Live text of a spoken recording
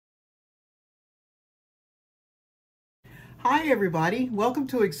Hi everybody, welcome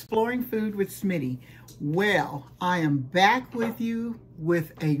to Exploring Food with Smitty. Well, I am back with you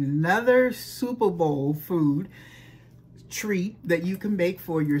with another Super Bowl food treat that you can make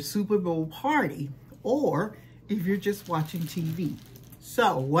for your Super Bowl party or if you're just watching TV.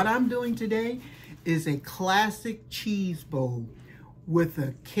 So what I'm doing today is a classic cheese bowl with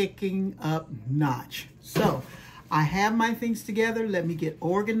a kicking up notch. So I have my things together, let me get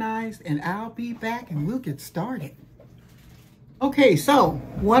organized and I'll be back and we'll get started. Okay, so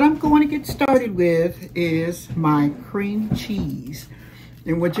what I'm going to get started with is my cream cheese.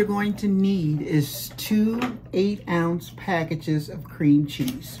 And what you're going to need is 2 8-ounce packages of cream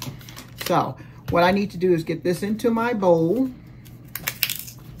cheese. So what I need to do is get this into my bowl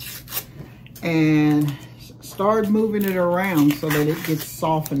and start moving it around so that it gets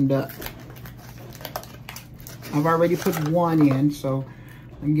softened up. I've already put one in, so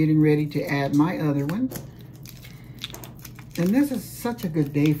I'm getting ready to add my other one. And this is such a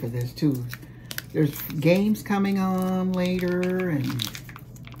good day for this too. There's games coming on later and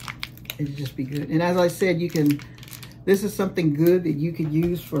it'll just be good. And as I said, this is something good that you could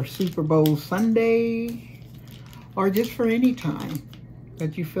use for Super Bowl Sunday or just for any time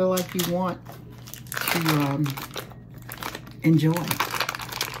that you feel like you want to enjoy.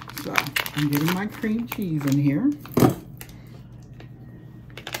 So I'm getting my cream cheese in here.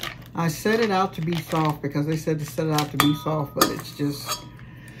 I set it out to be soft because they said to set it out to be soft, but it's just,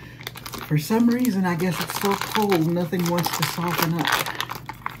 for some reason, I guess it's so cold, nothing wants to soften up.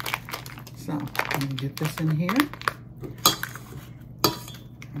 So, let me get this in here.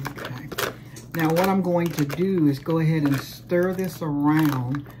 Okay. Now, what I'm going to do is go ahead and stir this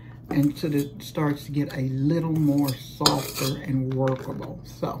around until it starts to get a little more softer and workable.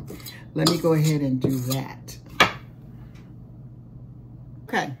 So, let me go ahead and do that.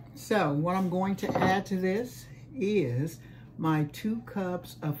 Okay. So what I'm going to add to this is my 2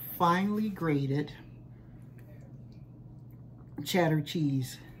 cups of finely grated cheddar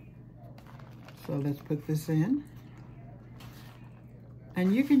cheese. So let's put this in.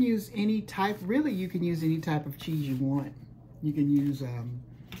 And you can use any type, really you can use any type of cheese you want. You can use a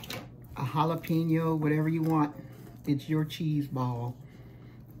jalapeno, whatever you want. It's your cheese ball.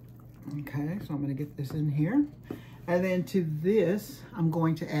 Okay, so I'm going to get this in here. And then to this, I'm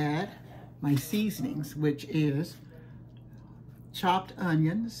going to add my seasonings, which is chopped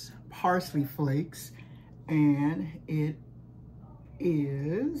onions, parsley flakes, and it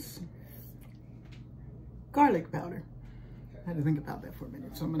is garlic powder. I had to think about that for a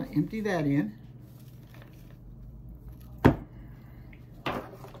minute. So I'm going to empty that in.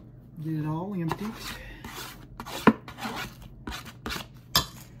 Get it all empty.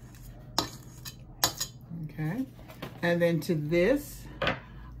 Okay. And then to this,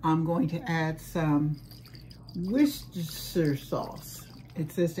 I'm going to add some Worcestershire sauce.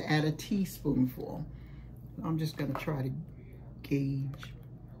 It says to add a teaspoonful. I'm just going to try to gauge.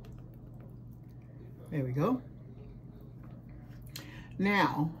 There we go.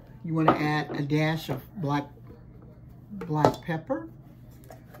 Now, you want to add a dash of black pepper.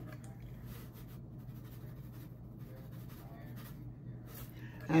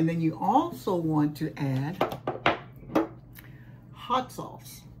 And then you also want to add hot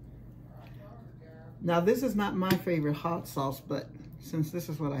sauce. Now this is not my favorite hot sauce, but since this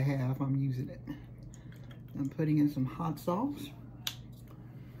is what I have, I'm using it. I'm putting in some hot sauce.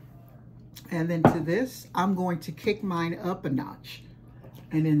 And then to this, I'm going to kick mine up a notch.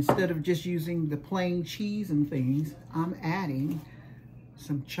 And instead of just using the plain cheese and things, I'm adding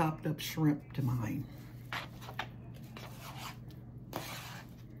some chopped up shrimp to mine.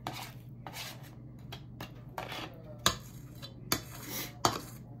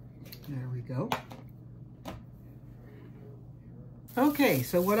 There we go. Okay,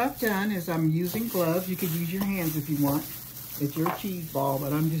 so what I've done is I'm using gloves. You could use your hands if you want. It's your cheese ball,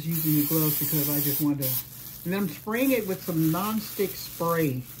 but I'm just using the gloves because I just want to. And then I'm spraying it with some non-stick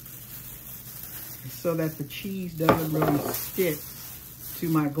spray so that the cheese doesn't really stick to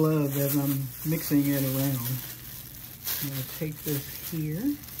my gloves as I'm mixing it around. I'm going to take this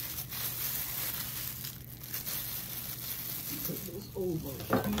here. Put this over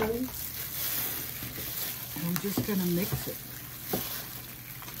here. And I'm just going to mix it.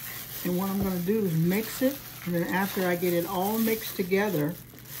 And what I'm going to do is mix it, and then after I get it all mixed together,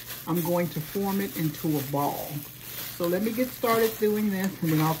 I'm going to form it into a ball. So let me get started doing this,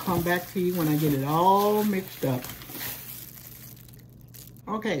 and then I'll come back to you when I get it all mixed up.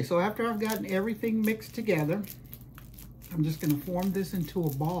 Okay, so after I've gotten everything mixed together, I'm just going to form this into a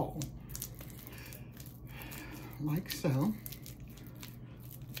ball, like so.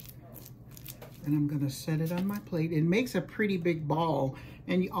 And I'm gonna set it on my plate. It makes a pretty big ball.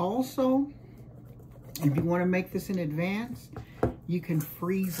 And you also, if you wanna make this in advance, you can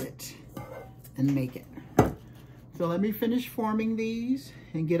freeze it and make it. So let me finish forming these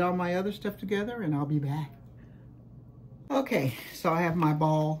and get all my other stuff together, and I'll be back. Okay, so I have my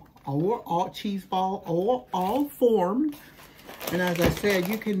ball, all cheese ball, all formed. And as I said,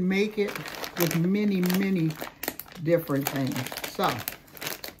 you can make it with many, many different things. So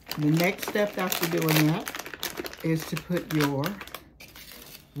the next step after doing that is to put your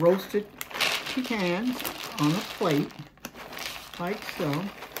roasted pecans on a plate, like so.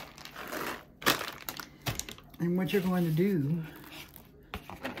 And what you're going to do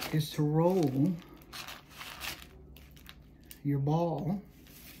is to roll your ball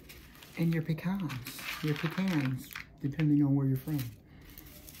and your pecans, depending on where you're from.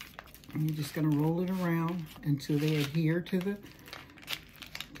 And you're just gonna roll it around until they adhere to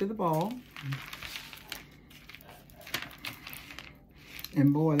the ball.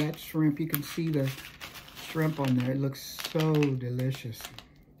 And boy, that shrimp, you can see the shrimp on there. It looks so delicious.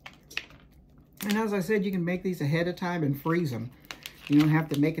 And as I said, you can make these ahead of time and freeze them. You don't have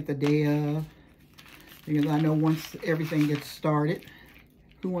to make it the day of, because I know once everything gets started,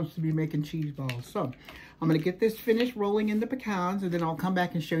 who wants to be making cheese balls? So I'm gonna get this finished rolling in the pecans, and then I'll come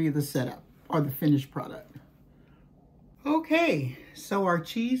back and show you the setup or the finished product. Okay, so our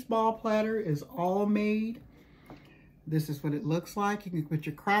cheese ball platter is all made. This is what it looks like. You can put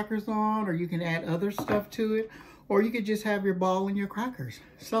your crackers on, or you can add other stuff to it, or you could just have your ball and your crackers.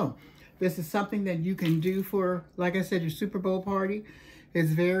 So this is something that you can do for, like I said, your Super Bowl party. It's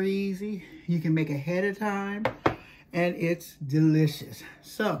very easy. You can make ahead of time, and it's delicious.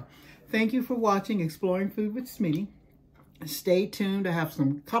 So thank you for watching Exploring Food with Smitty. Stay tuned. I have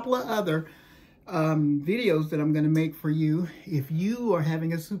some couple of other videos that I'm going to make for you if you are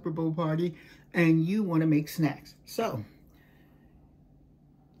having a Super Bowl party and you want to make snacks. So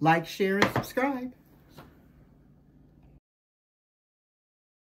like, share, and subscribe.